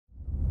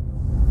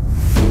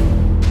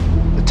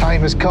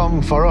time has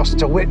come for us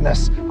to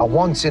witness a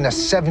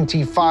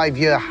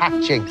once-in-a-75-year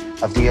hatching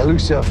of the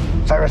elusive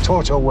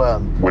Ferrototo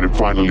Worm. When it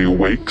finally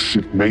awakes,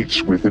 it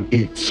mates with and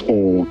eats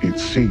all it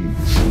sees.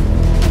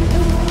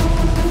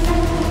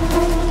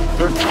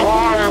 The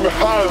time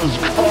has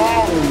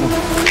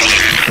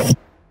come!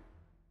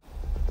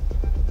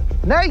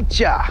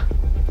 Nature!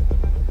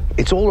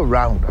 It's all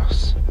around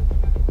us.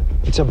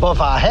 It's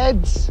above our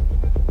heads.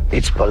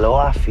 It's below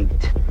our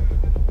feet.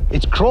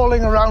 It's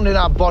crawling around in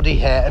our body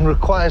hair and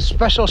requires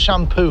special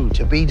shampoo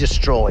to be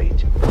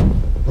destroyed.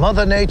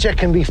 Mother Nature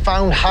can be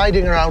found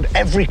hiding around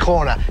every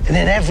corner and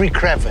in every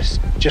crevice,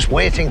 just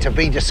waiting to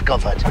be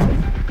discovered.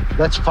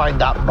 Let's find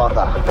that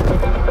mother.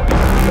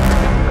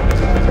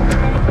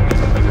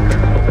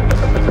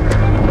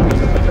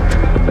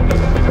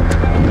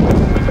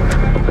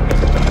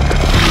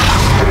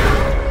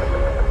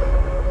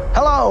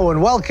 Hello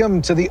and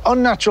welcome to the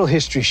Unnatural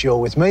History Show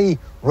with me,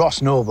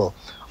 Ross Noble.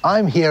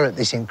 I'm here at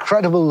this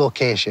incredible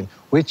location,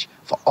 which,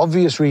 for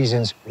obvious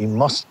reasons, we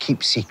must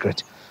keep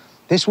secret.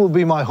 This will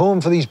be my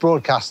home for these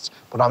broadcasts,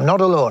 but I'm not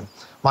alone.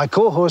 My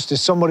co-host is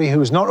somebody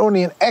who's not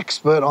only an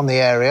expert on the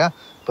area,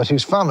 but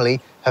whose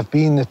family have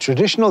been the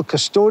traditional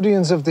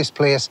custodians of this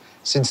place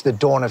since the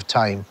dawn of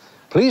time.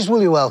 Please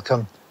will you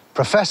welcome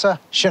Professor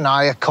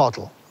Shania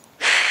Coddle.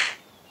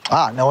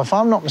 Now, if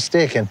I'm not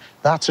mistaken,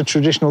 that's a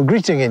traditional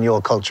greeting in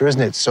your culture, isn't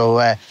it? So,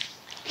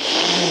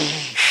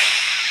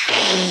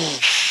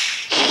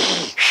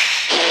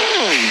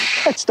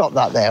 let's stop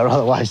that there,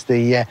 otherwise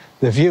the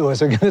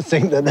viewers are going to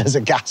think that there's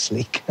a gas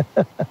leak.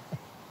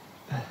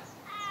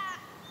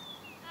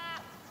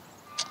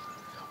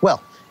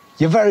 Well,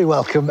 you're very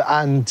welcome,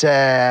 and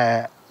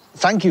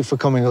thank you for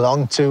coming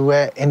along to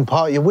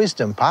impart your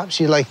wisdom. Perhaps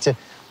you'd like to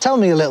tell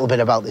me a little bit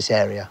about this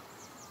area.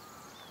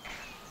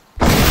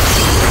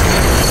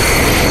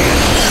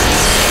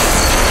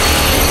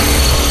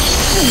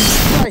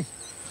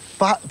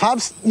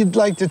 Perhaps you'd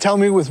like to tell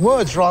me with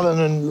words rather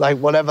than, like,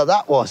 whatever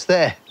that was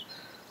there.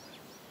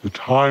 The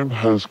time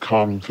has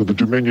come for the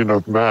dominion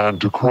of man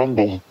to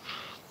crumble,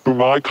 for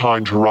my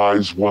kind to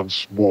rise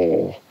once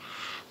more.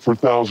 For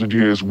 1,000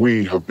 years,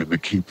 we have been the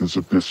keepers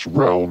of this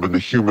realm, and the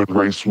human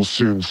race will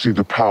soon see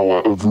the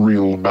power of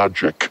real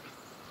magic.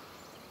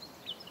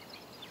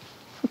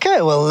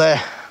 Okay, well,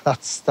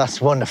 that's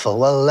wonderful.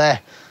 Well,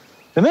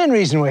 the main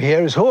reason we're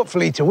here is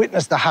hopefully to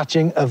witness the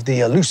hatching of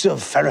the elusive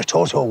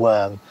Ferrototo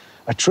Worm,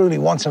 a truly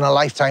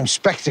once-in-a-lifetime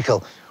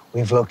spectacle.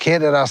 We've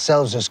located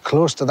ourselves as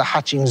close to the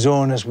hatching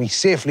zone as we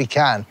safely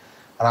can,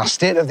 and our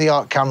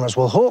state-of-the-art cameras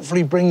will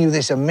hopefully bring you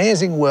this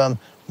amazing worm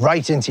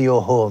right into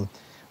your home.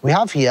 We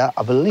have here,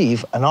 I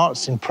believe, an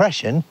artist's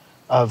impression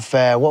of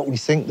what we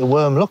think the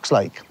worm looks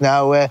like.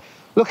 Now,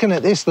 looking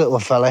at this little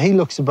fella, he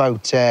looks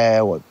about,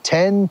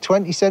 10,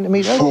 20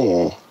 centimetres?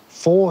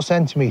 4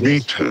 centimetres.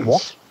 Meters.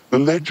 What? The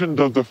legend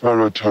of the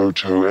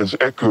Ferrototo has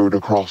echoed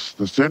across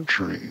the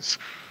centuries.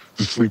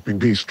 The sleeping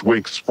beast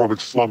wakes from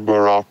its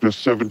slumber after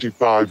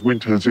 75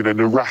 winters in an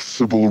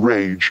irascible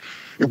rage.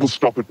 It will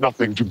stop at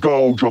nothing to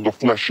gorge on the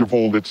flesh of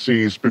all it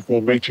sees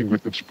before mating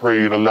with its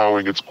prey and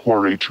allowing its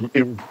quarry to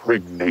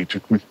impregnate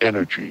it with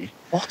energy.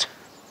 What?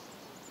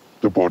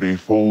 The body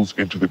falls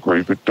into the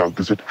grave it dug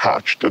as it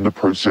hatched, and the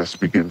process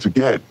begins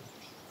again.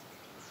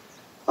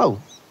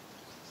 Oh.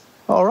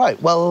 All right.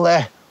 Well,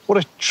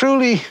 what a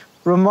truly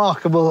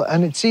remarkable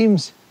and, it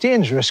seems,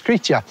 dangerous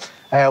creature.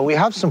 We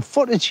have some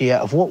footage here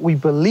of what we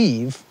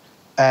believe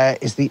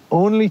is the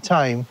only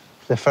time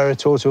the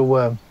Ferrototo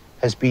worm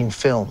has been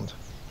filmed.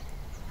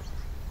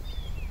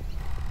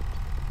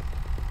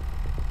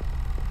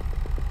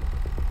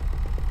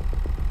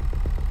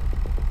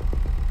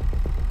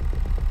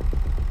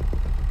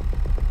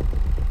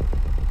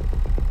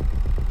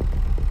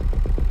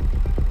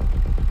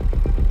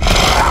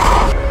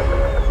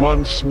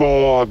 Once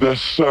more, the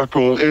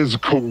circle is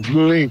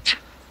complete.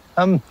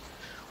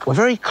 We're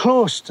very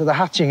close to the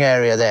hatching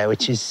area there,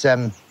 which is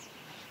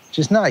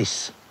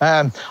nice.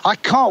 I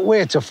can't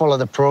wait to follow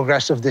the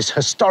progress of this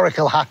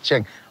historical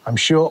hatching. I'm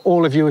sure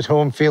all of you at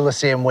home feel the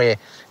same way.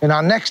 In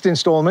our next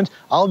instalment,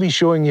 I'll be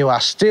showing you our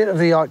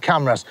state-of-the-art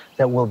cameras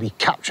that will be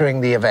capturing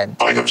the event.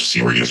 I have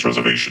serious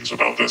reservations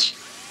about this.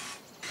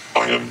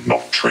 I am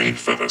not trained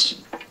for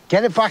this.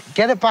 Get it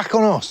back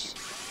on us.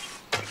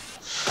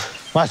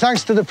 My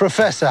thanks to the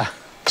professor.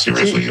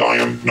 Seriously, I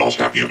am not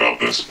happy about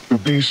this. The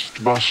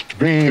beast must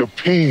be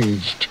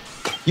appeased.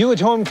 You at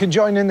home can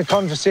join in the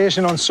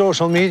conversation on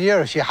social media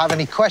if you have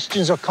any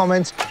questions or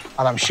comments,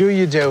 and I'm sure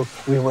you do.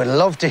 We would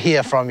love to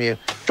hear from you.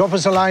 Drop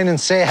us a line and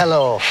say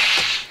hello.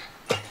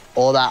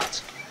 Or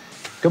that.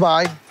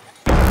 Goodbye.